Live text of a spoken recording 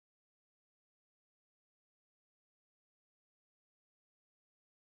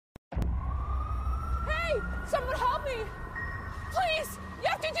Someone help me! Please! You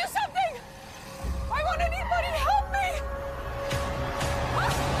have to do something! I want anybody to help me!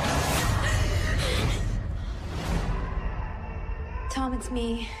 Tom, it's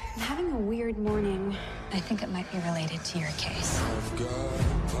me. I'm having a weird morning. I think it might be related to your case.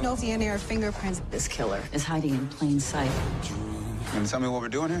 No DNA or fingerprints. This killer is hiding in plain sight. You gonna tell me what we're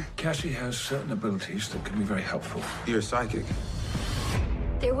doing here? Cassie has certain abilities that can be very helpful. You're a psychic.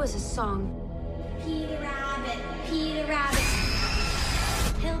 There was a song. Peter Rabbit,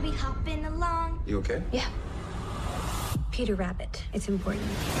 he'll be hopping along. You okay? Yeah. Peter Rabbit. It's important.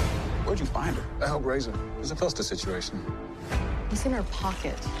 Where'd you find her? I helped raise her. It was a foster situation. It's in her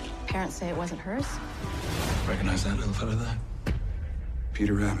pocket. Parents say it wasn't hers. Recognize that little fellow there?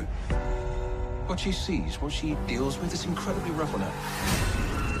 Peter Rabbit. What she sees, what she deals with is incredibly rough on her.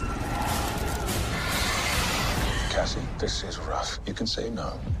 Cassie, this is rough. You can say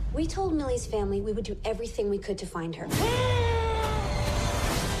no. We told Millie's family we would do everything we could to find her.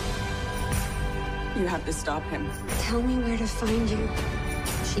 You have to stop him. Tell me where to find you.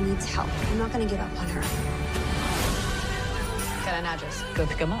 She needs help. I'm not gonna give up on her. Got an address. Go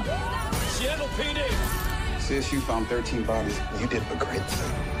pick him up. Seattle PD! CSU found 13 bodies. You did a great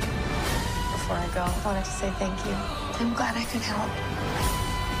thing. Before I go, I wanted to say thank you. I'm glad I could help.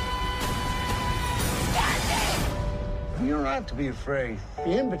 You don't have to be afraid.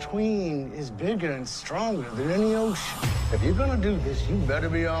 The in-between is bigger and stronger than any ocean. If you're gonna do this, you better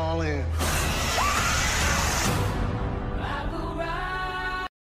be all in.